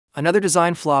Another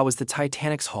design flaw was the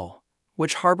Titanic's hull,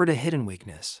 which harbored a hidden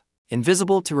weakness,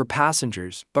 invisible to her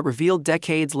passengers but revealed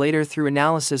decades later through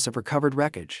analysis of recovered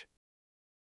wreckage.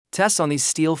 Tests on these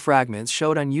steel fragments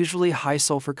showed unusually high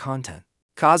sulfur content,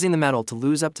 causing the metal to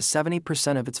lose up to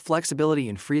 70% of its flexibility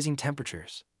in freezing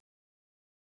temperatures.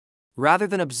 Rather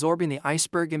than absorbing the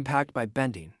iceberg impact by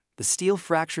bending, the steel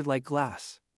fractured like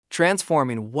glass,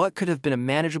 transforming what could have been a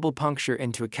manageable puncture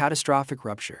into a catastrophic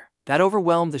rupture that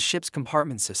overwhelmed the ship's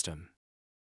compartment system.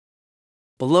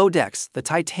 Below decks, the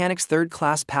Titanic's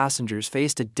third-class passengers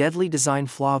faced a deadly design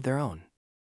flaw of their own.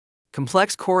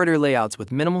 Complex corridor layouts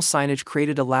with minimal signage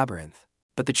created a labyrinth,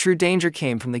 but the true danger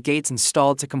came from the gates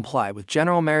installed to comply with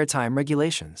general maritime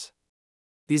regulations.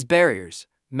 These barriers,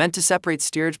 meant to separate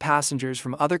steerage passengers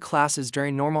from other classes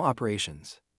during normal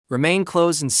operations, remained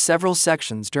closed in several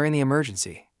sections during the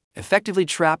emergency, effectively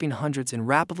trapping hundreds in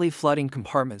rapidly flooding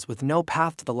compartments with no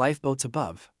path to the lifeboats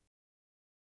above.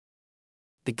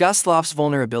 The Gustloff's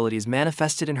vulnerabilities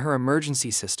manifested in her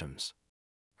emergency systems.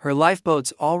 Her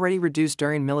lifeboats, already reduced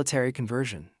during military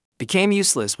conversion, became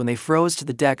useless when they froze to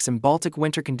the decks in Baltic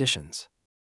winter conditions.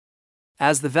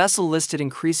 As the vessel listed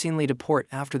increasingly to port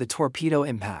after the torpedo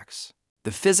impacts,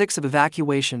 the physics of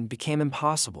evacuation became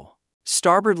impossible.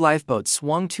 Starboard lifeboats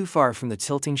swung too far from the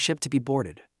tilting ship to be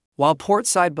boarded, while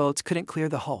port-side boats couldn't clear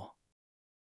the hull.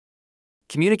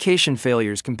 Communication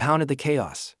failures compounded the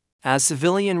chaos, as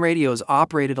civilian radios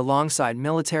operated alongside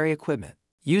military equipment,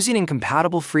 using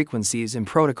incompatible frequencies and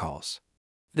protocols.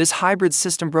 This hybrid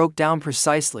system broke down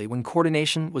precisely when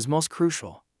coordination was most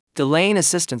crucial, delaying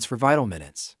assistance for vital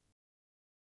minutes.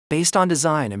 Based on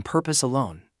design and purpose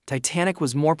alone, Titanic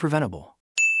was more preventable.